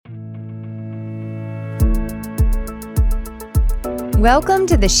Welcome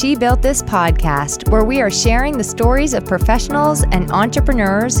to the She Built This podcast, where we are sharing the stories of professionals and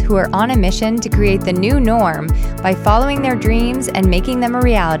entrepreneurs who are on a mission to create the new norm by following their dreams and making them a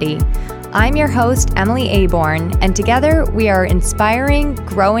reality. I'm your host, Emily Aborn, and together we are inspiring,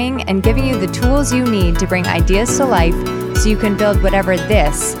 growing, and giving you the tools you need to bring ideas to life so you can build whatever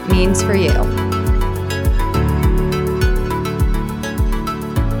this means for you.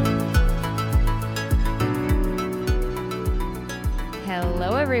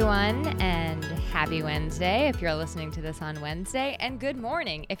 Everyone, and happy Wednesday if you're listening to this on Wednesday, and good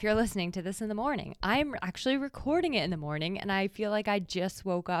morning if you're listening to this in the morning. I'm actually recording it in the morning and I feel like I just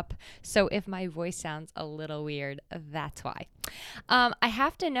woke up, so if my voice sounds a little weird, that's why. I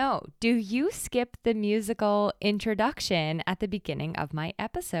have to know, do you skip the musical introduction at the beginning of my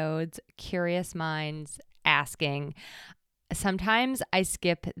episodes? Curious minds asking. Sometimes I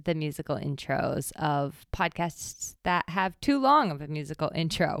skip the musical intros of podcasts that have too long of a musical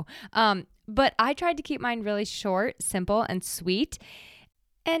intro. But I tried to keep mine really short, simple, and sweet.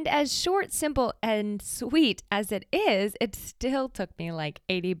 And as short, simple, and sweet as it is, it still took me like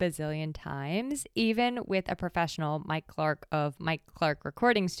 80 bazillion times, even with a professional, Mike Clark of Mike Clark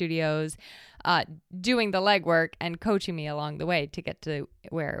Recording Studios, doing the legwork and coaching me along the way to get to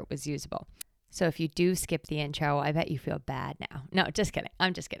where it was usable. So if you do skip the intro, I bet you feel bad now. No, just kidding.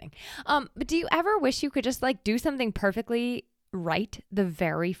 I'm just kidding. But do you ever wish you could just do something perfectly right the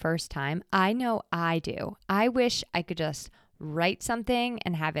very first time? I know I do. I wish I could just write something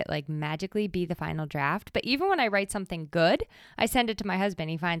and have it magically be the final draft. But even when I write something good, I send it to my husband.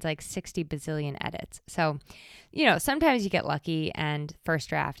 He finds 60 bazillion edits. So, sometimes you get lucky and first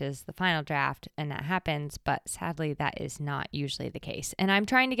draft is the final draft and that happens. But sadly, that is not usually the case. And I'm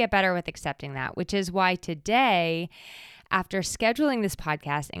trying to get better with accepting that, which is why today, after scheduling this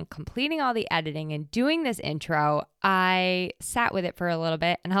podcast and completing all the editing and doing this intro, I sat with it for a little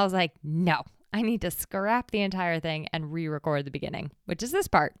bit and I was like, no. I need to scrap the entire thing and re-record the beginning, which is this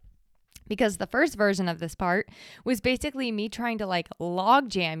part. Because the first version of this part was basically me trying to log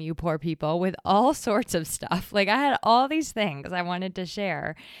jam you poor people with all sorts of stuff. I had all these things I wanted to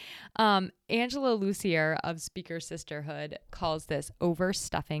share. Angela Lucier of Speaker Sisterhood calls this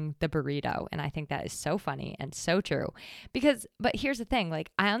overstuffing the burrito. And I think that is so funny and so true. But here's the thing,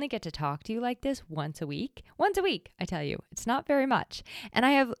 I only get to talk to you like this once a week. Once a week, I tell you. It's not very much. And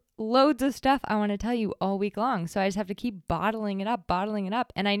I have loads of stuff I want to tell you all week long. So I just have to keep bottling it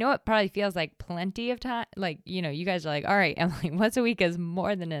up. And I know it probably feels like plenty of time. You guys are like, all right, Emily, once a week is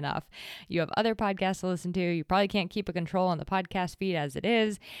more than enough. You have other podcasts to listen to. You probably can't keep a control on the podcast feed as it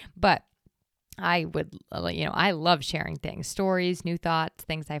is. But I love sharing things, stories, new thoughts,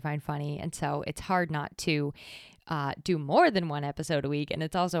 things I find funny. And so it's hard not to do more than one episode a week. And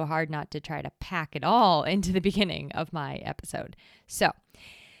it's also hard not to try to pack it all into the beginning of my episode. So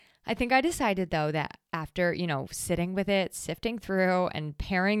I think I decided, though, that after, sitting with it, sifting through and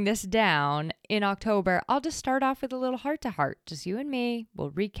paring this down in October, I'll just start off with a little heart-to-heart. Just you and me.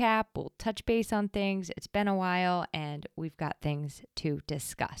 We'll recap. We'll touch base on things. It's been a while and we've got things to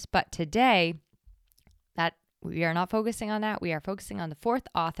discuss. But today, we are not focusing on that. We are focusing on the fourth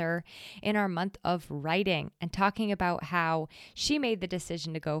author in our month of writing and talking about how she made the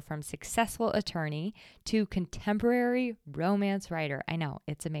decision to go from successful attorney to contemporary romance writer. I know,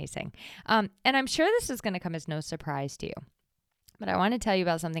 it's amazing. And I'm sure this is going to come as no surprise to you. But I want to tell you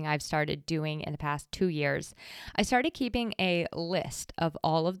about something I've started doing in the past 2 years. I started keeping a list of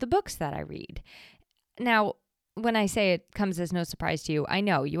all of the books that I read. Now, when I say it comes as no surprise to you, I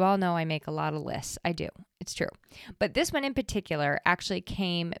know, you all know I make a lot of lists. I do. It's true. But this one in particular actually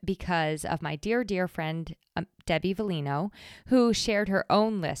came because of my dear, dear friend, Debbie Volino, who shared her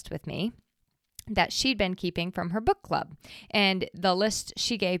own list with me that she'd been keeping from her book club. And the list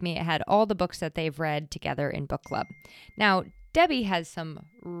she gave me had all the books that they've read together in book club. Now, Debbie has some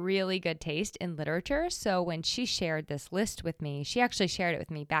really good taste in literature. So when she shared this list with me, she actually shared it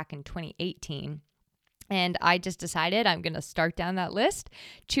with me back in 2018. And I just decided I'm going to start down that list,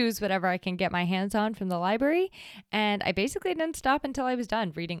 choose whatever I can get my hands on from the library. And I basically didn't stop until I was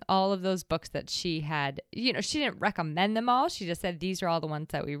done reading all of those books that she had. She didn't recommend them all. She just said, these are all the ones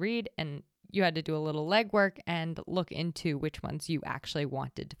that we read. And you had to do a little legwork and look into which ones you actually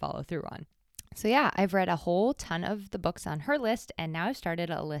wanted to follow through on. So yeah, I've read a whole ton of the books on her list, and now I've started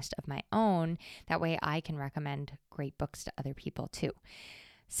a list of my own. That way I can recommend great books to other people too.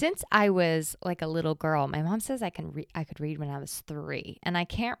 Since I was like a little girl, my mom says I could read when I was 3, and I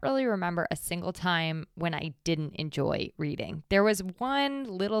can't really remember a single time when I didn't enjoy reading. There was one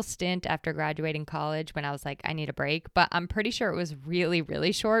little stint after graduating college when I was like, I need a break, but I'm pretty sure it was really,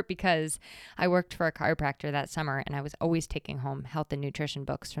 really short because I worked for a chiropractor that summer and I was always taking home health and nutrition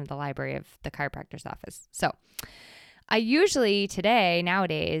books from the library of the chiropractor's office. So I usually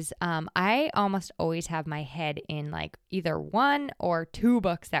nowadays, I almost always have my head in like either 1 or 2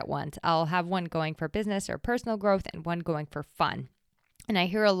 books at once. I'll have one going for business or personal growth and one going for fun. And I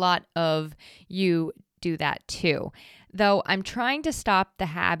hear a lot of you do that too. Though I'm trying to stop the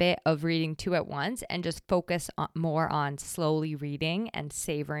habit of reading 2 at once and just focus more on slowly reading and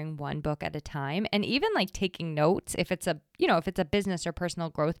savoring one book at a time. And even like taking notes if it's a business or personal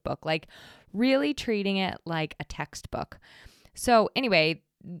growth book, like really treating it like a textbook. So anyway,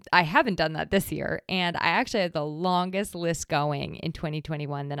 I haven't done that this year, and I actually had the longest list going in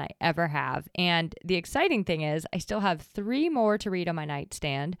 2021 than I ever have. And the exciting thing is I still have 3 more to read on my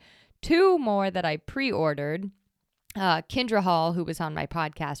nightstand, 2 more that I pre-ordered. Kendra Hall, who was on my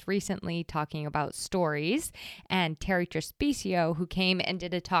podcast recently talking about stories, and Terry Trespicio, who came and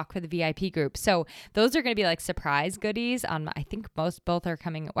did a talk for the VIP group. So those are going to be like surprise goodies on I think both are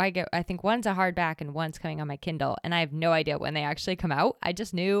coming. I think one's a hardback and one's coming on my Kindle, and I have no idea when they actually come out. I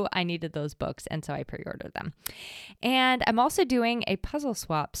just knew I needed those books, and so I pre-ordered them. And I'm also doing a puzzle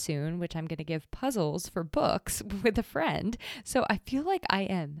swap soon, which I'm going to give puzzles for books with a friend. So I feel like I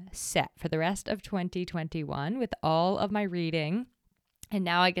am set for the rest of 2021 with all of my reading. And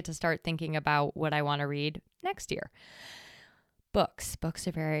now I get to start thinking about what I want to read next year. Books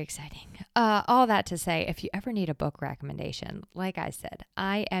are very exciting. All that to say, if you ever need a book recommendation, like I said,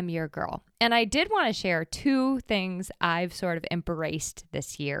 I am your girl. And I did want to share 2 things I've sort of embraced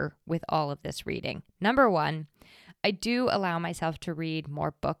this year with all of this reading. Number 1, I do allow myself to read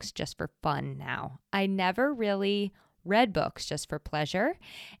more books just for fun now. I never really read books just for pleasure,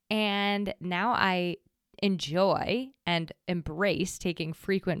 and now I enjoy and embrace taking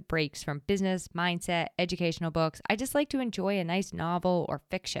frequent breaks from business, mindset, educational books. I just like to enjoy a nice novel or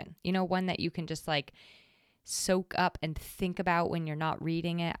fiction, one that you can just like soak up and think about when you're not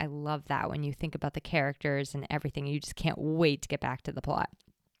reading it. I love that when you think about the characters and everything. You just can't wait to get back to the plot.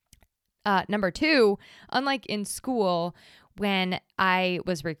 Number 2, unlike in school, when I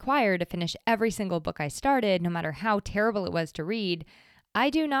was required to finish every single book I started, no matter how terrible it was to read, I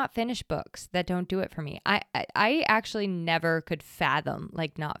do not finish books that don't do it for me. I actually never could fathom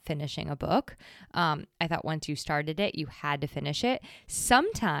like not finishing a book. I thought once you started it, you had to finish it.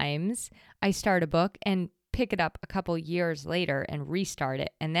 Sometimes I start a book and pick it up a couple years later and restart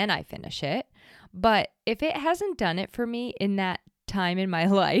it, and then I finish it. But if it hasn't done it for me in that time in my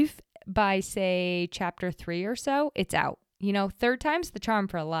life, by say chapter 3 or so, it's out. 3rd time's the charm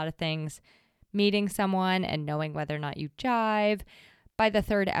for a lot of things. Meeting someone and knowing whether or not you jive. By the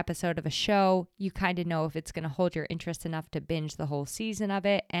 3rd episode of a show, you kind of know if it's going to hold your interest enough to binge the whole season of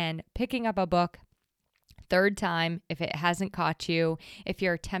it. And picking up a book 3rd time, if it hasn't caught you, if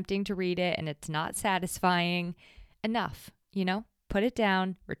you're attempting to read it and it's not satisfying, enough, put it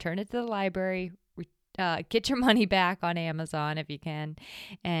down, return it to the library, get your money back on Amazon if you can,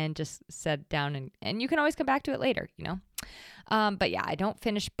 and just set it down, and you can always come back to it later, But yeah, I don't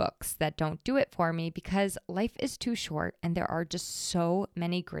finish books that don't do it for me because life is too short and there are just so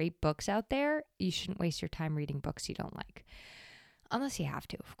many great books out there. You shouldn't waste your time reading books you don't like. Unless you have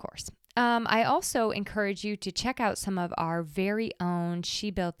to, of course. I also encourage you to check out some of our very own She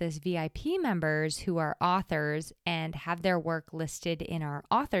Built This VIP members who are authors and have their work listed in our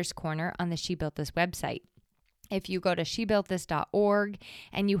Authors Corner on the She Built This website. If you go to shebuiltthis.org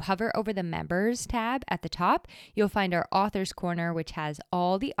and you hover over the members tab at the top, you'll find our Authors Corner, which has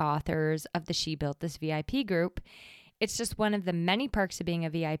all the authors of the She Built This VIP group. It's just one of the many perks of being a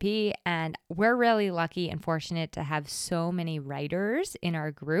VIP, and we're really lucky and fortunate to have so many writers in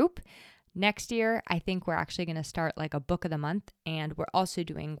our group. Next year, I think we're actually going to start like a book of the month, and we're also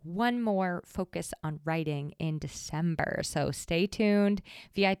doing one more focus on writing in December. So stay tuned.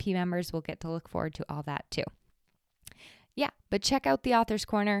 VIP members will get to look forward to all that too. Yeah, but check out the Authors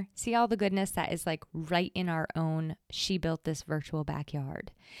Corner. See all the goodness that is like right in our own She Built This virtual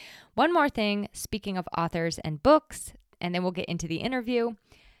backyard. One more thing, speaking of authors and books, and then we'll get into the interview.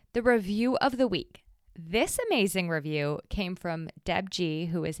 The review of the week. This amazing review came from Deb G,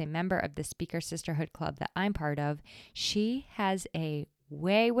 who is a member of the Speaker Sisterhood Club that I'm part of. She has a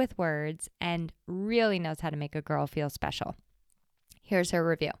way with words and really knows how to make a girl feel special. Here's her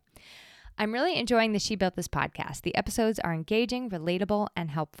review. I'm really enjoying the She Built This podcast. The episodes are engaging, relatable,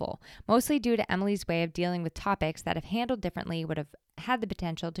 and helpful, mostly due to Emily's way of dealing with topics that, if handled differently, would have had the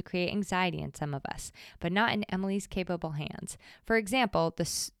potential to create anxiety in some of us, but not in Emily's capable hands. For example,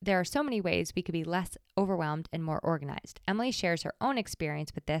 there are so many ways we could be less overwhelmed and more organized. Emily shares her own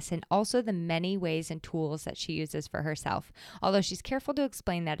experience with this and also the many ways and tools that she uses for herself, although she's careful to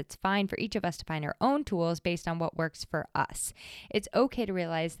explain that it's fine for each of us to find our own tools based on what works for us. It's okay to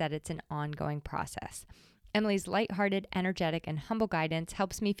realize that it's an ongoing process. Emily's lighthearted, energetic, and humble guidance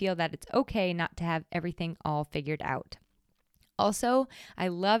helps me feel that it's okay not to have everything all figured out. Also, I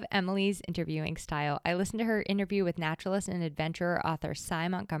love Emily's interviewing style. I listened to her interview with naturalist and adventurer author Sy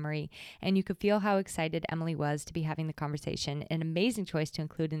Montgomery, and you could feel how excited Emily was to be having the conversation, an amazing choice to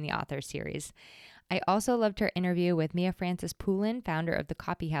include in the author series. I also loved her interview with Mia Francis Poulin, founder of The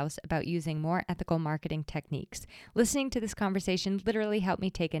Copy House, about using more ethical marketing techniques. Listening to this conversation literally helped me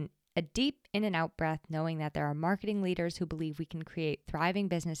take a deep in and out breath, knowing that there are marketing leaders who believe we can create thriving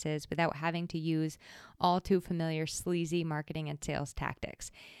businesses without having to use all too familiar sleazy marketing and sales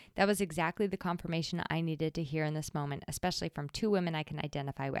tactics. That was exactly the confirmation I needed to hear in this moment, especially from two women I can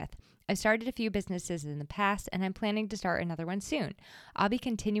identify with. I've started a few businesses in the past, and I'm planning to start another one soon. I'll be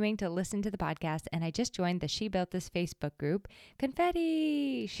continuing to listen to the podcast, and I just joined the She Built This Facebook group.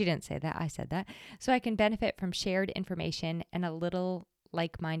 Confetti! She didn't say that, I said that. So I can benefit from shared information and a little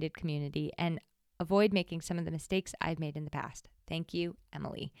like-minded community and avoid making some of the mistakes I've made in the past. Thank you,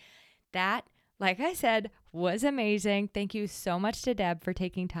 Emily. That, like I said, was amazing. Thank you so much to Deb for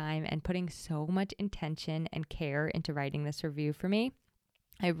taking time and putting so much intention and care into writing this review for me.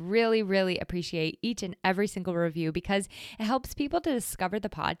 I really, really appreciate each and every single review because it helps people to discover the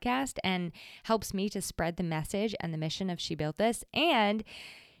podcast and helps me to spread the message and the mission of She Built This. And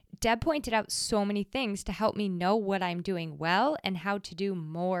Deb pointed out so many things to help me know what I'm doing well and how to do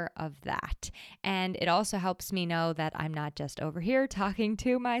more of that. And it also helps me know that I'm not just over here talking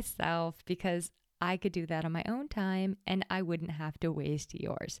to myself, because I could do that on my own time and I wouldn't have to waste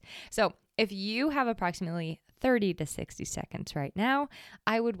yours. So if you have approximately 30 to 60 seconds right now,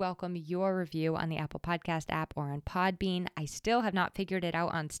 I would welcome your review on the Apple Podcast app or on Podbean. I still have not figured it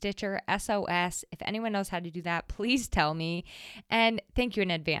out on Stitcher, SOS. If anyone knows how to do that, please tell me. And thank you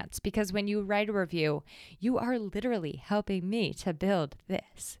in advance, because when you write a review, you are literally helping me to build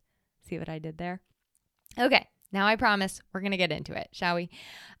this. See what I did there? Okay, now I promise we're going to get into it, shall we?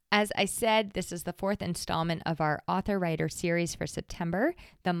 As I said, this is the fourth installment of our author-writer series for September,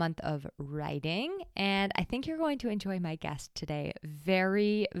 the month of writing, and I think you're going to enjoy my guest today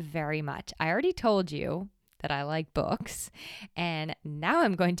very, very much. I already told you that I like books, and now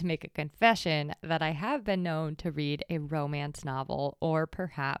I'm going to make a confession that I have been known to read a romance novel, or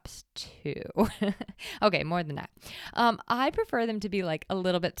perhaps two. Okay, more than that. I prefer them to be like a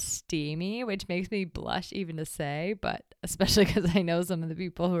little bit steamy, which makes me blush even to say, but especially because I know some of the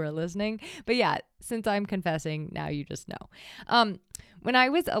people who are listening. But yeah, since I'm confessing, now you just know. When I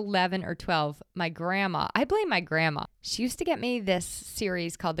was 11 or 12, I blame my grandma. She used to get me this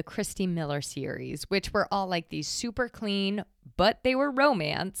series called the Christy Miller series, which were all like these super clean, but they were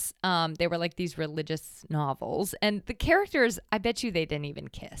romance. They were like these religious novels. And the characters, I bet you they didn't even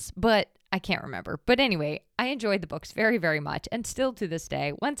kiss, but I can't remember. But anyway, I enjoyed the books very, very much. And still to this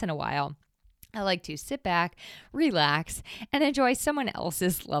day, once in a while, I like to sit back, relax, and enjoy someone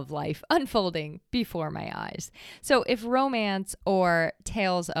else's love life unfolding before my eyes. So if romance or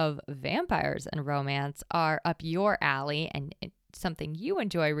tales of vampires and romance are up your alley and something you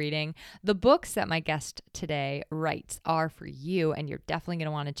enjoy reading, the books that my guest today writes are for you, and you're definitely going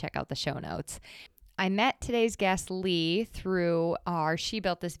to want to check out the show notes. I met today's guest, Lee, through our She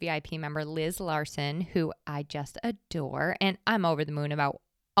Built This VIP member, Liz Larson, who I just adore, and I'm over the moon about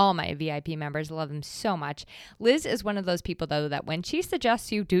all my VIP members. Love them so much. Liz is one of those people, though, that when she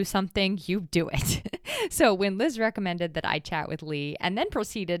suggests you do something, you do it. So when Liz recommended that I chat with Lee and then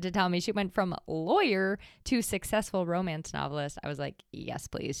proceeded to tell me she went from lawyer to successful romance novelist, I was like, yes,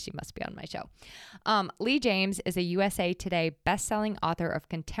 please. She must be on my show. Lee James is a USA Today best-selling author of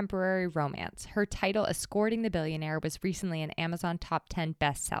contemporary romance. Her title, Escorting the Billionaire, was recently an Amazon top 10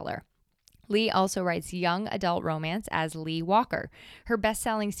 bestseller. Lee also writes young adult romance as Lee Walker. Her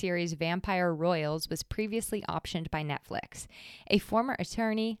best-selling series, Vampire Royals, was previously optioned by Netflix. A former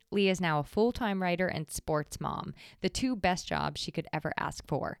attorney, Lee is now a full-time writer and sports mom, the two best jobs she could ever ask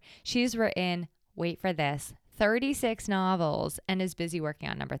for. She's written, wait for this, 36 novels and is busy working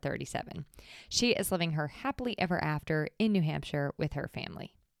on number 37. She is living her happily ever after in New Hampshire with her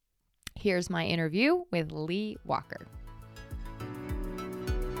family. Here's my interview with Lee Walker.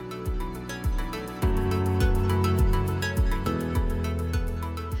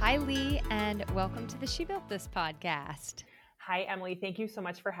 Hi, Lee, and welcome to the She Built This podcast. Hi, Emily. Thank you so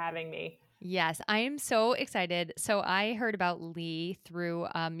much for having me. Yes, I am so excited. So I heard about Lee through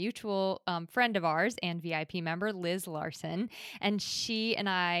a mutual friend of ours and VIP member, Liz Larson. And she and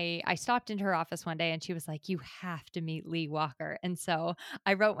I stopped into her office one day and she was like, "You have to meet Lee Walker." And so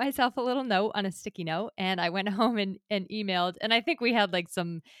I wrote myself a little note on a sticky note and I went home and emailed. And I think we had like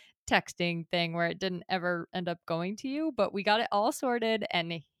some texting thing where it didn't ever end up going to you, but we got it all sorted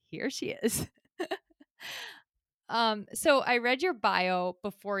and here she is. So I read your bio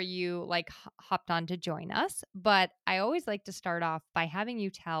before you like hopped on to join us, but I always like to start off by having you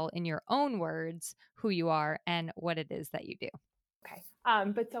tell in your own words who you are and what it is that you do. Okay.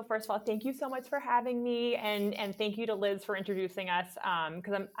 But so first of all, thank you so much for having me, and thank you to Liz for introducing us.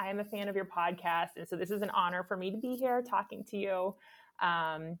 Because I am a fan of your podcast, and so this is an honor for me to be here talking to you.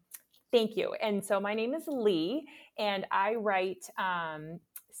 Um, Thank you. And so my name is Lee, and I write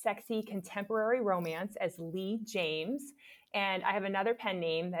sexy contemporary romance as Lee James. And I have another pen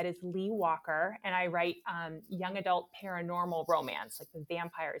name that is Lee Walker, and I write young adult paranormal romance, like the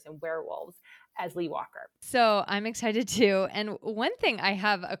vampires and werewolves, as Lee Walker. So I'm excited too. And one thing I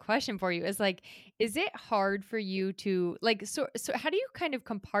have a question for you is like, is it hard for you to like so how do you kind of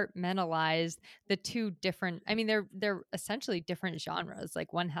compartmentalize the two different I mean they're essentially different genres.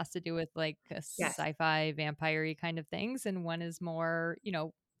 Like one has to do with like a Yes. sci-fi vampire kind of things and one is more,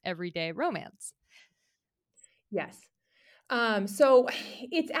 everyday romance. Yes. So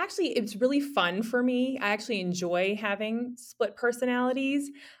it's really fun for me. I actually enjoy having split personalities.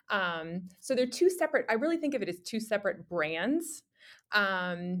 So they're two separate. I really think of it as two separate brands.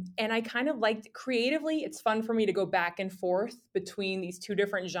 And I kind of like creatively, it's fun for me to go back and forth between these two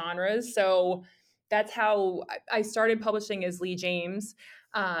different genres. So that's how I started publishing as Lee James.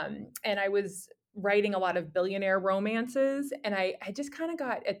 And I was writing a lot of billionaire romances. And I just kind of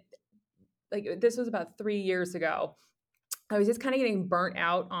got at like this was about 3 years ago. I was just kind of getting burnt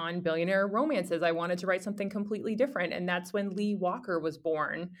out on billionaire romances. I wanted to write something completely different. And that's when Lee Walker was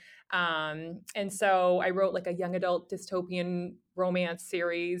born. And so I wrote like a young adult dystopian romance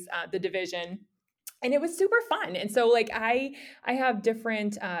series, The Division. And it was super fun. And so like I have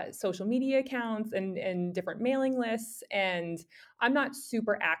different social media accounts and different mailing lists. And I'm not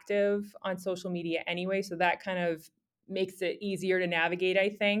super active on social media anyway. So that kind of makes it easier to navigate, I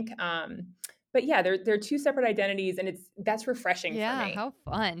think. But yeah, they're two separate identities, and that's refreshing for Yeah, me. how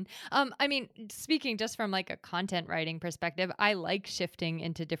fun. I mean, speaking just from like a content writing perspective, I like shifting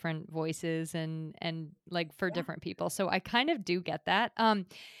into different voices and like for Yeah. different people. So I kind of do get that.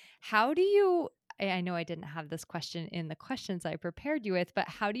 How do you I know I didn't have this question in the questions I prepared you with, but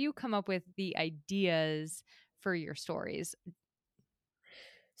how do you come up with the ideas for your stories?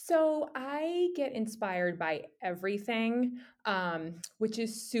 So I get inspired by everything, which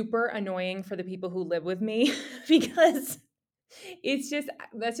is super annoying for the people who live with me because it's just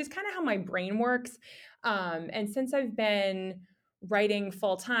that's just kind of how my brain works. And since I've been writing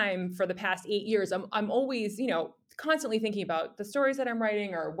full time for the past 8 years, I'm always, constantly thinking about the stories that I'm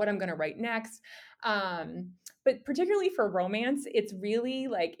writing or what I'm going to write next. But particularly for romance, it's really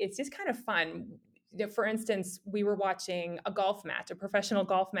like it's just kind of fun. For instance, we were watching a golf match, a professional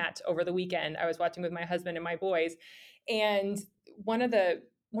golf match over the weekend. I was watching with my husband and my boys, and one of the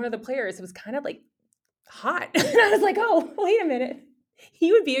one of the players was kind of like hot. And I was like, oh, wait a minute.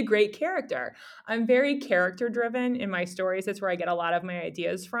 He would be a great character. I'm very character driven in my stories. That's where I get a lot of my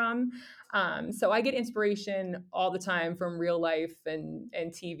ideas from. So I get inspiration all the time from real life and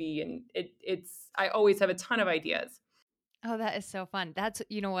TV, and I always have a ton of ideas. Oh, that is so fun. That's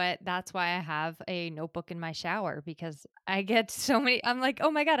you know what? That's why I have a notebook in my shower because I get so many I'm like,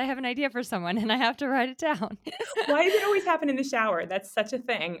 "Oh my god, I have an idea for someone," and I have to write it down. Why does it always happen in the shower? That's such a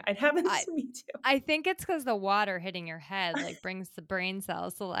thing. It happens I to me too. I think it's because the water hitting your head, like, brings the brain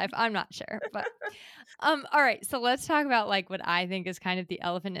cells to life. I'm not sure, but, all right, so let's talk about, like, what I think is kind of the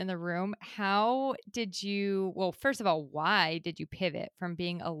elephant in the room. How did you well, first of all, why did you pivot from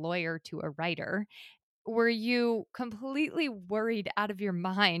being a lawyer to a writer? Were you completely worried out of your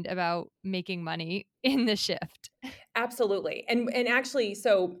mind about making money in the shift? Absolutely. And actually,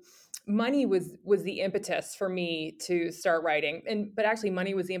 so money was the impetus for me to start writing. And but actually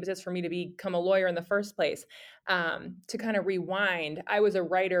money was the impetus for me to become a lawyer in the first place. To kind of rewind, I was a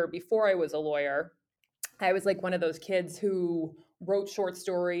writer before I was a lawyer. I was like one of those kids who wrote short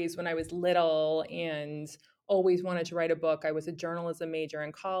stories when I was little and always wanted to write a book. I was a journalism major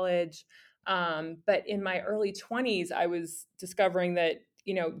in college. But in my early 20s, I was discovering that,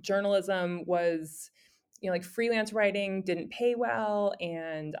 journalism was, like freelance writing didn't pay well.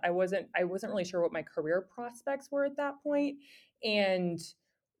 And I wasn't really sure what my career prospects were at that point. And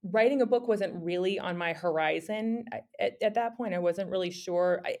writing a book wasn't really on my horizon. At that point, I wasn't really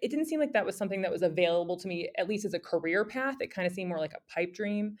sure. It didn't seem like that was something that was available to me, at least as a career path. It kind of seemed more like a pipe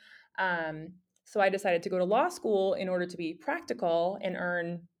dream. Um, so I decided to go to law school in order to be practical and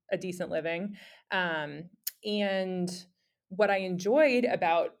earn a decent living. And what I enjoyed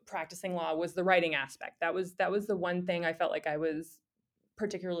about practicing law was the writing aspect. That was the one thing I felt like I was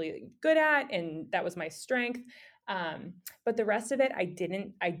particularly good at, and that was my strength. Um, but the rest of it, I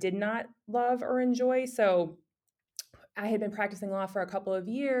did not love or enjoy. So I had been practicing law for a couple of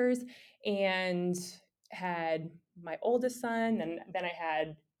years and had my oldest son, and then I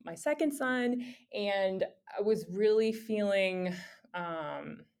had my second son, and I was really feeling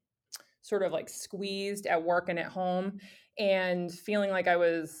sort of like squeezed at work and at home, and feeling like I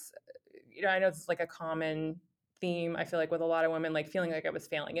was, I know it's like a common theme. I feel like with a lot of women, like feeling like I was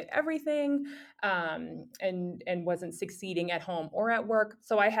failing at everything, and wasn't succeeding at home or at work.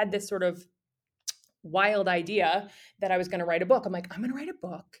 So I had this sort of wild idea that I was going to write a book. I'm like, I'm going to write a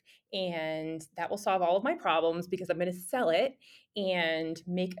book, and that will solve all of my problems because I'm going to sell it and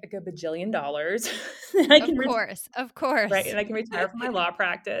make a bajillion dollars. And I Of can course. Of right, course. and I can retire from my law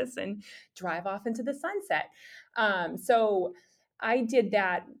practice and drive off into the sunset. So I did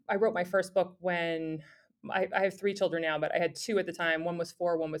that. I wrote my first book when I have three children now, but I had two at the time. One was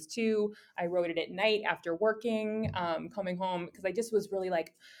 4, one was 2. I wrote it at night after working, coming home, because I just was really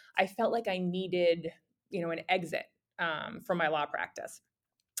like, I felt like I needed, an exit from my law practice.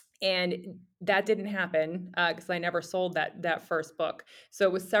 And that didn't happen because I never sold that first book. So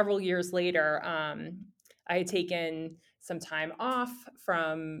it was several years later. I had taken some time off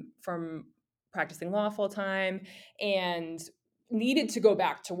from practicing law full time and needed to go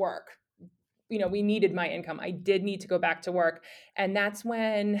back to work. We needed my income. I did need to go back to work, and that's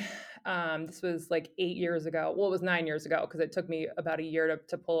when this was like 8 years ago. Well, it was 9 years ago because it took me about a year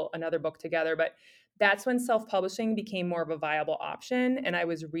to pull another book together. But that's when self-publishing became more of a viable option, and I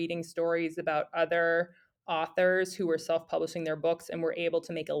was reading stories about other authors who were self-publishing their books and were able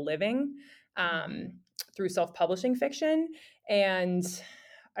to make a living Hmm. through self-publishing fiction. And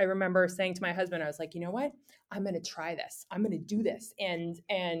I remember saying to my husband, I was like, you know what? I'm going to try this. I'm going to do this. And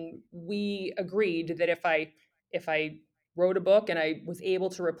we agreed that if I wrote a book and I was able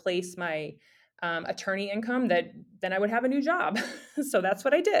to replace my attorney income, that then I would have a new job. So that's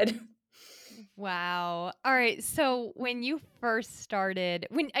what I did. Wow. All right. So when you first started,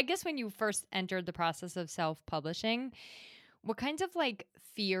 when you first entered the process of self-publishing, what kinds of like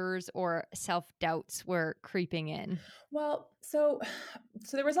fears or self-doubts were creeping in? Well, so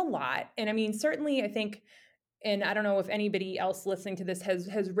there was a lot, and I mean, certainly, I think, and I don't know if anybody else listening to this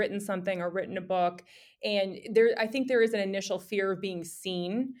has written something or written a book, and I think there is an initial fear of being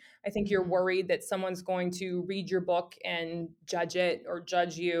seen. I think you're Hmm. worried that someone's going to read your book and judge it or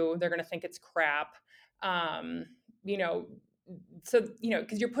judge you. They're going to think it's crap. Um, you know, so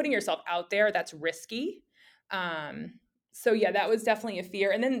because you're putting yourself out there, that's risky. Um, so yeah, that was definitely a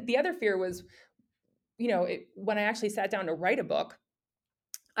fear. And then the other fear was, when I actually sat down to write a book,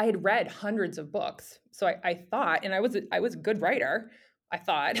 I had read hundreds of books. So I thought, and I was a good writer, I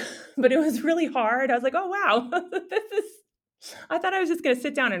thought, but it was really hard. I was like, oh wow, this is. I thought I was just going to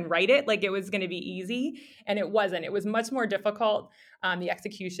sit down and write it like it was going to be easy, and it wasn't. It was much more difficult, the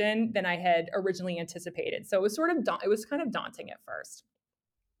execution, than I had originally anticipated. So it was it was kind of daunting at first.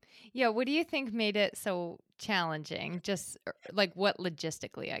 Yeah. What do you think made it so challenging? Just like what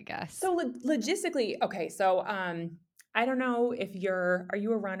logistically, I guess. So logistically, okay. So I don't know if are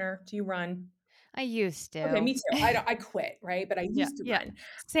you a runner? Do you run? I used Okay, to. me too. I quit, right? But I Yeah. used to Yeah. run.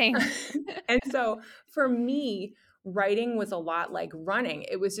 Same. And so for me, writing was a lot like running.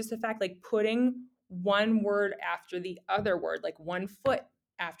 It was just the fact like putting one word after the other word, like one foot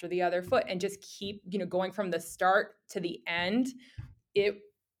after the other foot, and just keep, going from the start to the end.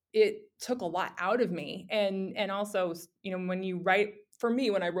 It took a lot out of me. And also, when you write, for me,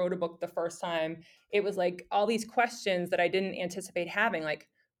 when I wrote a book the first time, it was like all these questions that I didn't anticipate having, like,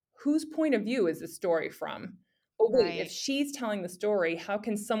 whose point of view is the story from? Oh wait, if Right. she's telling the story, how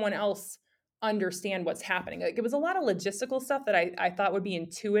can someone else understand what's happening? Like, it was a lot of logistical stuff that I thought would be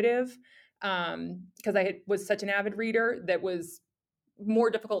intuitive, because was such an avid reader, that was more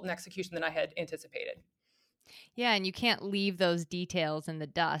difficult in execution than I had anticipated. Yeah, and you can't leave those details in the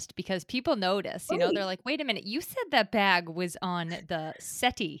dust because people notice, Right. they're like, "Wait a minute, you said that bag was on the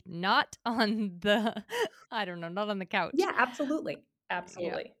settee, not on the I don't know, not on the couch." Yeah, absolutely. Yeah.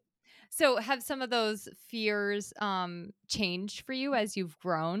 Absolutely. So have some of those fears changed for you as you've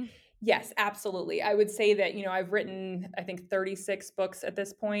grown? Yes, absolutely. I would say that, I've written, I think, 36 books at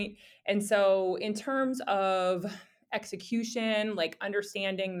this point. And so, in terms of execution, like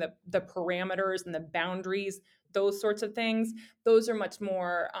understanding the parameters and the boundaries, those sorts of things, those are much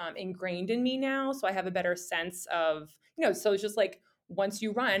more ingrained in me now. So I have a better sense of, so it's just like once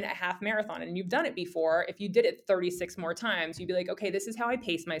you run a half marathon and you've done it before, if you did it 36 more times, you'd be like, okay, this is how I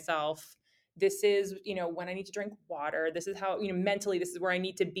pace myself. This is, when I need to drink water. This is how, mentally, this is where I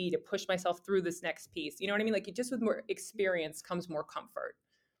need to be to push myself through this next piece. You know what I mean? Like, just with more experience comes more comfort.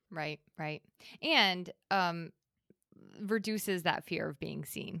 Right, right. And reduces that fear of being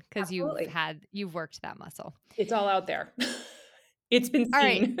seen because Absolutely. you've worked that muscle. It's all out there. It's been All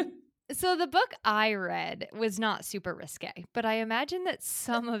right. seen. So the book I read was not super risque, but I imagine that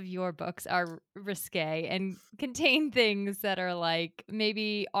some of your books are risque and contain things that are like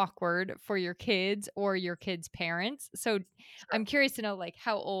maybe awkward for your kids or your kids' parents. So Sure. I'm curious to know, like,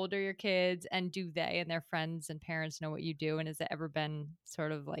 how old are your kids, and do they and their friends and parents know what you do, and has it ever been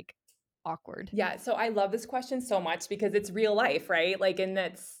sort of like awkward? Yeah, so I love this question so much because it's real life, right? Like, and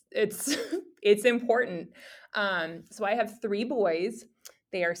it's it's important. So I have 3 boys.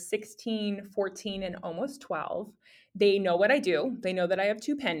 They are 16, 14, and almost 12. They know what I do. They know that I have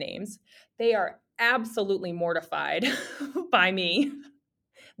 2 pen names. They are absolutely mortified by me.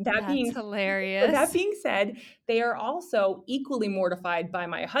 That That's being But that hilarious. being said, they are also equally mortified by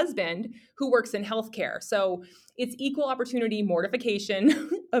my husband, who works in healthcare. So it's equal opportunity mortification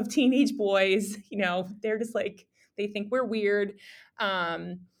of teenage boys. They're just like, they think we're weird.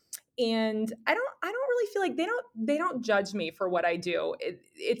 Um, and I don't really feel like they don't judge me for what I do.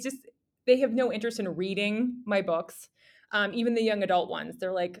 It's just they have no interest in reading my books. Even the young adult ones,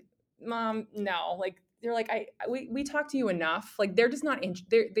 they're like, "Mom, no." Like, they're like, we talk to you enough. Like, they're just not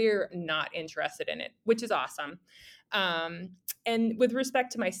they're not interested in it, which is awesome. Um, and with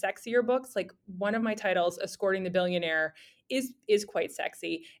respect to my sexier books, like one of my titles, Escorting the Billionaire, is quite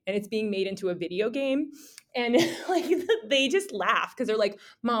sexy, and it's being made into a video game. And like they just laugh because they're like,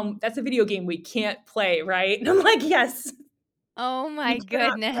 "Mom, that's a video game we can't play, right?" And I'm like, "Yes, Oh you my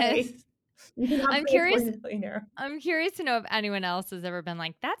cannot goodness. play. You cannot I'm play curious Escorting the Billionaire." I'm curious to know if anyone else has ever been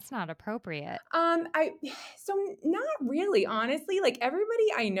like, "That's not appropriate." I so not really, honestly. Like, everybody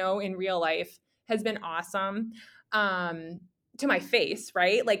I know in real life has been awesome, um, to my face,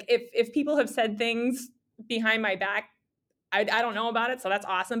 right? Like, if people have said things behind my back, I don't know about it, so that's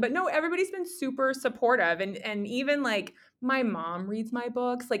awesome. But no, everybody's been super supportive, and even like my mom reads my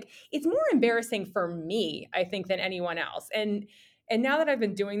books. Like, it's more embarrassing for me, I think, than anyone else. And now that I've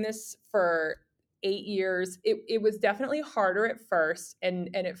been doing this for 8 years, it was definitely harder at first.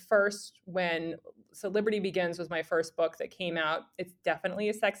 And at first, when so Liberty Begins was my first book that came out. It's definitely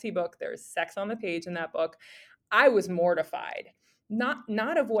a sexy book. There's sex on the page in that book. I was mortified,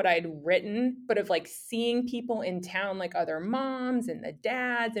 not of what I'd written, but of like seeing people in town, like other moms and the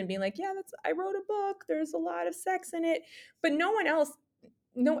dads, and being like, yeah, I wrote a book. There's a lot of sex in it. But no one else,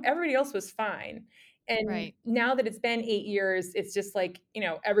 no, everybody else was fine. And Right. now that it's been 8 years, it's just like,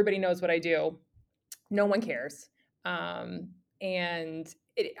 everybody knows what I do. No one cares. And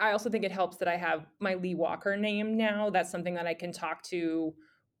I also think it helps that I have my Lee Walker name now. That's something that I can talk to,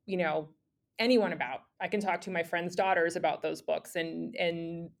 you know, anyone about. I can talk to my friends' daughters about those books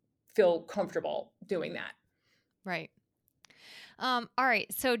and feel comfortable doing that. Right. All right.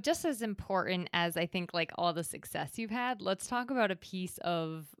 So just as important as I think like all the success you've had, let's talk about a piece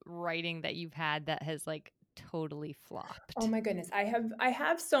of writing that you've had that has like totally Oh flopped. my goodness, I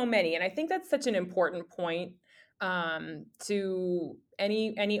have so many, and I think that's such an important point, to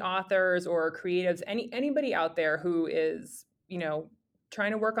any authors or creatives, anybody out there who is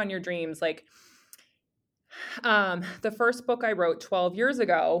trying to work on your dreams. Like, the first book I wrote 12 years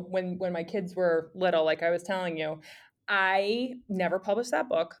ago, when my kids were little, like I was telling you, I never published that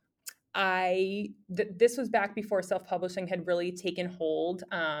book. This was back before self-publishing had really taken hold,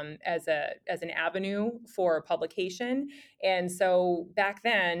 as an avenue for publication. And so back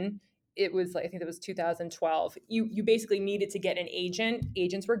then, it was like, I think it was 2012. You basically needed to get an agent.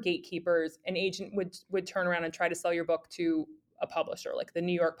 Agents were gatekeepers. An agent would turn around and try to sell your book to a publisher, like the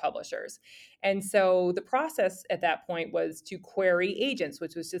New York publishers. And so the process at that point was to query agents,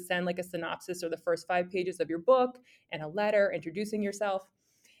 which was to send like a synopsis or the first 5 pages of your book and a letter introducing yourself.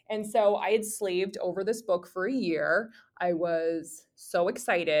 And so I had slaved over this book for a year. I was so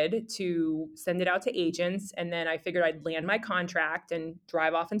excited to send it out to agents. And then I figured I'd land my contract and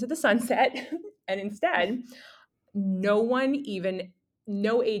drive off into the sunset. And instead, no one even,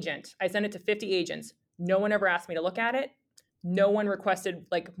 no agent, I sent it to 50 agents. No one ever asked me to look at it. No one requested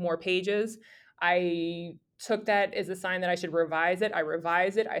like more pages. I took that as a sign that I should revise it. I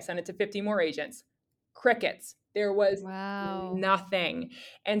revised it. I sent it to 50 more agents. Crickets. There was Wow. nothing.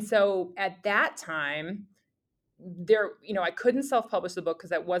 And so at that time, there, I couldn't self-publish the book because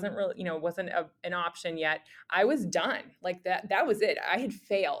that wasn't really, wasn't an option yet. I was done. Like that was it. I had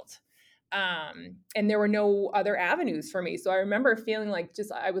failed. And there were no other avenues for me. So I remember feeling like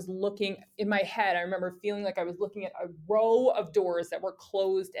I was looking in my head. I remember feeling like I was looking at a row of doors that were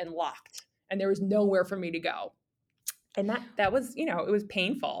closed and locked, and there was nowhere for me to go. And that was, it was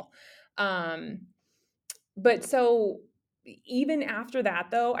painful. But so even after that,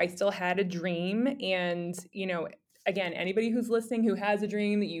 though, I still had a dream. And, again, anybody who's listening who has a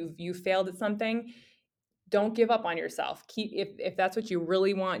dream that you've failed at something, don't give up on yourself. Keep, if that's what you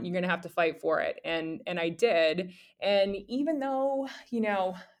really want, you're going to have to fight for it. And I did. And even though,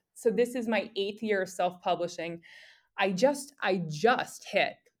 so this is my 8th year of self-publishing, I just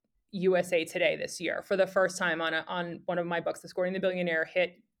hit USA Today this year for the first time on one of my books. Escorting the Billionaire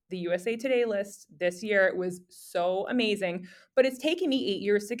hit the USA Today list this year. It was so amazing, but it's taken me 8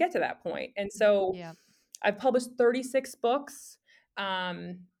 years to get to that point. And so I've published 36 books.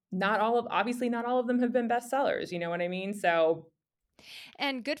 Obviously not all of them have been bestsellers. You know what I mean? So,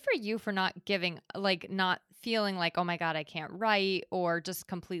 and good for you for not not feeling like, oh my God, I can't write, or just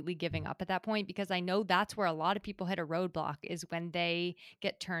completely giving up at that point, because I know that's where a lot of people hit a roadblock, is when they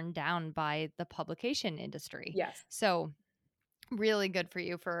get turned down by the publication industry. Yes. So really good for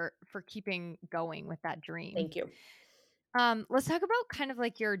you for keeping going with that dream. Thank you. Let's talk about kind of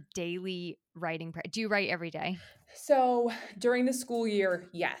like your daily writing. Do you write every day? So during the school year,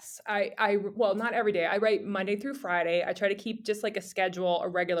 yes. Well, not every day. I write Monday through Friday. I try to keep just like a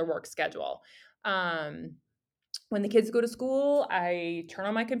regular work schedule. When the kids go to school, I turn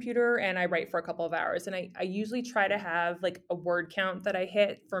on my computer and I write for a couple of hours. And I usually try to have like a word count that I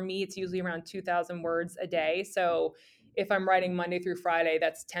hit. For me, it's usually around 2,000 words a day. So if I'm writing Monday through Friday,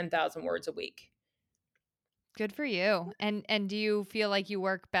 that's 10,000 words a week. Good for you. And do you feel like you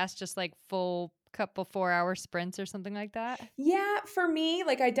work best just like full couple 4-hour sprints or something like that? Yeah, for me,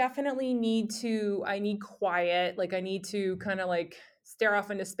 like I need quiet. Like I need to kind of like stare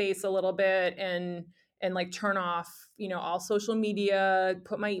off into space a little bit and like turn off, all social media,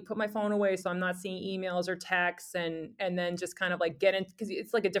 put my phone away so I'm not seeing emails or texts, and then just kind of like get in, because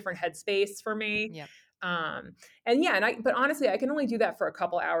it's like a different headspace for me. Yep. But honestly, I can only do that for a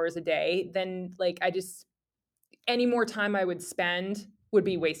couple hours a day. Then like any more time I would spend would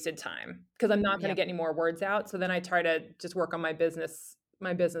be wasted time, because I'm not going to get any more words out. So then I try to just work on my business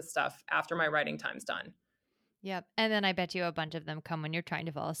stuff after my writing time's done. Yep. And then I bet you a bunch of them come when you're trying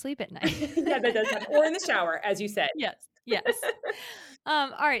to fall asleep at night. Yeah, that does happen. Or in the shower, as you said. Yes. All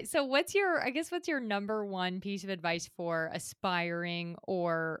right. So what's your number one piece of advice for aspiring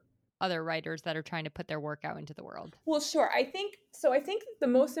or other writers that are trying to put their work out into the world? Well, sure. I think the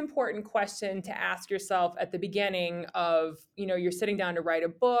most important question to ask yourself at the beginning of, you're sitting down to write a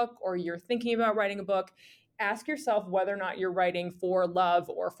book, or you're thinking about writing a book, ask yourself whether or not you're writing for love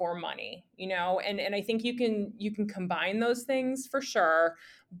or for money, and I think you can combine those things for sure,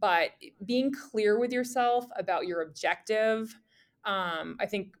 but being clear with yourself about your objective, I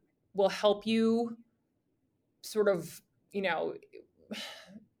think will help you sort of,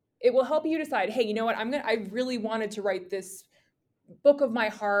 it will help you decide, hey, you know what, I really wanted to write this book of my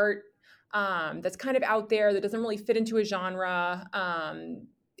heart, that's kind of out there, that doesn't really fit into a genre,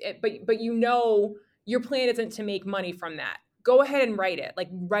 but your plan isn't to make money from that. Go ahead and write it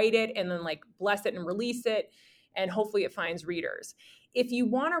and then like bless it and release it, and hopefully it finds readers. If you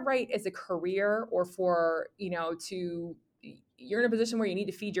want to write as a career, or for, you're in a position where you need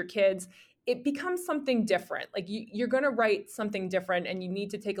to feed your kids, it becomes something different. Like you're going to write something different, and you need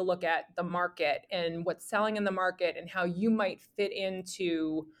to take a look at the market and what's selling in the market and how you might fit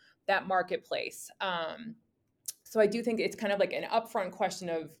into that marketplace. So I do think it's kind of like an upfront question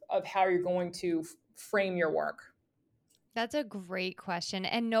of how you're going to frame your work. That's a great question,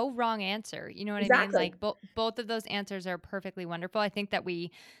 and no wrong answer. You know what Exactly. I mean? Like both of those answers are perfectly wonderful. I think that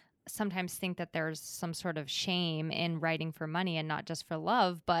we sometimes think that there's some sort of shame in writing for money and not just for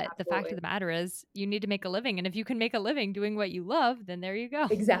love. But Absolutely. The fact of the matter is, you need to make a living. And if you can make a living doing what you love, then there you go.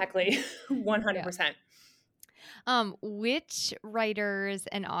 Exactly. 100%. Which writers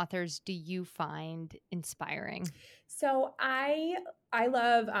and authors do you find inspiring? So I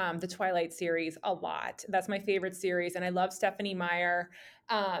love the Twilight series a lot. That's my favorite series. And I love Stephenie Meyer.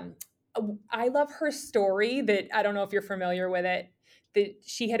 I love her story that, I don't know if you're familiar with it, that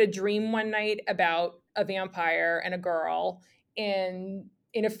she had a dream one night about a vampire and a girl in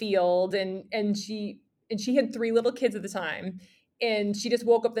a field, and she had 3 little kids at the time, and she just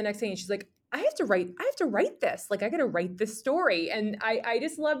woke up the next day and she's like, I have to write this. Like, I got to write this story. And I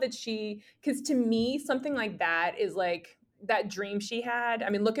just love that because to me, something like that is like that dream she had. I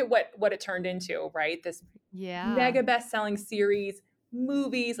mean, look at what it turned into, right? This Yeah. mega best-selling series,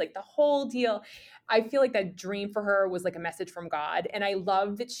 movies, like the whole deal. I feel like that dream for her was like a message from God. And I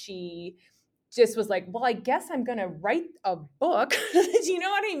love that she just was like, well, I guess I'm going to write a book. Do you know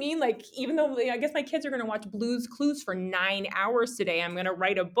what I mean? Like, even though I guess my kids are going to watch Blue's Clues for 9 hours today, I'm going to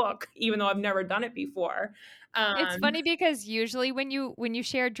write a book, even though I've never done it before. It's funny because usually when you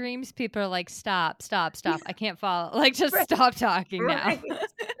share dreams, people are like, stop. I can't follow. Like, just Right. stop talking now. Right.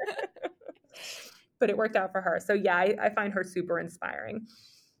 But it worked out for her. So yeah, I find her super inspiring.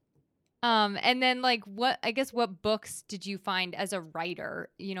 And then like what books did you find as a writer,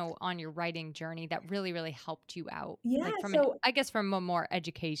 on your writing journey that really, really helped you out? Yeah. Like from from a more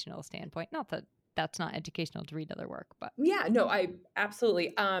educational standpoint. Not that that's not educational to read other work, but yeah, no, I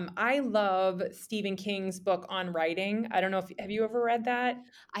absolutely. I love Stephen King's book on writing. I don't know have you ever read that?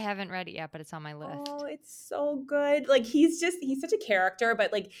 I haven't read it yet, but it's on my list. Oh, it's so good. Like he's such a character,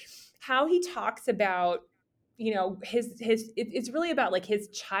 but like how he talks about it's really about like his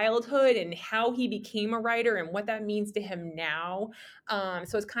childhood and how he became a writer and what that means to him now.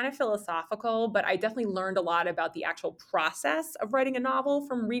 So it's kind of philosophical, but I definitely learned a lot about the actual process of writing a novel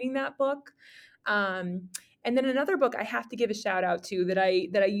from reading that book. And then another book I have to give a shout out to that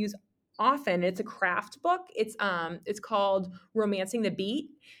I use often. It's a craft book. It's called Romancing the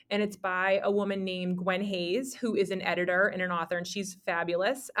Beat, and it's by a woman named Gwen Hayes, who is an editor and an author, and she's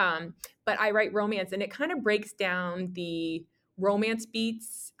fabulous. But I write romance, and it kind of breaks down the romance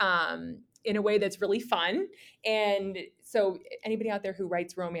beats in a way that's really fun. And so anybody out there who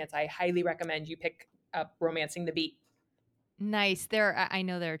writes romance, I highly recommend you pick up Romancing the Beat. Nice. I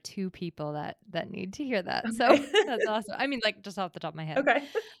know there are 2 people that need to hear that. Okay. So that's awesome. I mean, like just off the top of my head. Okay.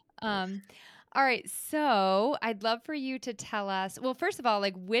 All right. So I'd love for you to tell us, well, first of all,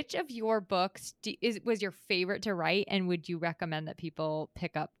 like which of your books was your favorite to write, and would you recommend that people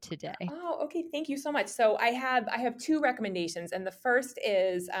pick up today? Oh, okay. Thank you so much. So I have 2 recommendations, and the first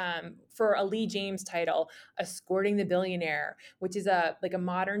is for a Lee James title, Escorting the Billionaire, which is a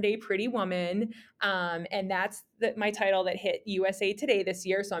modern day Pretty Woman, and that's my title that hit USA Today this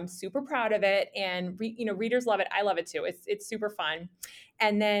year. So I'm super proud of it, and readers love it. I love it too. It's super fun.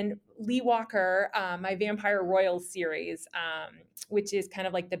 And then Lee Walker, my Vampire Royals series, which is kind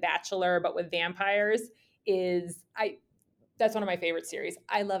of like The Bachelor but with vampires, that's one of my favorite series.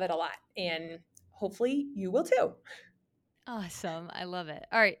 I love it a lot, and hopefully you will too. Awesome. I love it.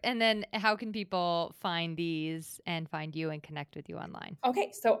 All right. And then how can people find these and find you and connect with you online?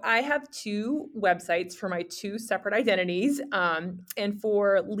 Okay. So I have 2 websites for my 2 separate identities. And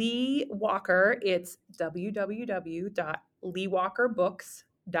for Lee Walker, it's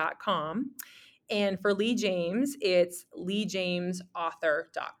www.leewalkerbooks.com. And for Lee James, it's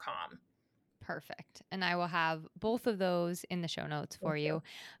leejamesauthor.com. Perfect. And I will have both of those in the show notes for you.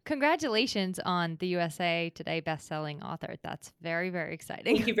 Congratulations on the USA Today bestselling author. That's very, very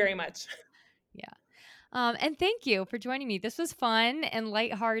exciting. Thank you very much. Yeah. And thank you for joining me. This was fun and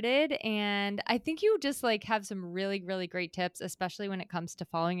lighthearted. And I think you just have some really, really great tips, especially when it comes to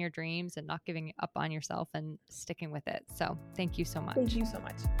following your dreams and not giving up on yourself and sticking with it. So thank you so much. Thank you so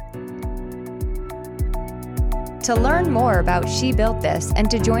much. To learn more about She Built This and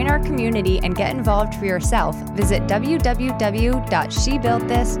to join our community and get involved for yourself, visit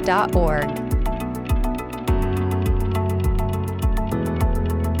www.shebuiltthis.org.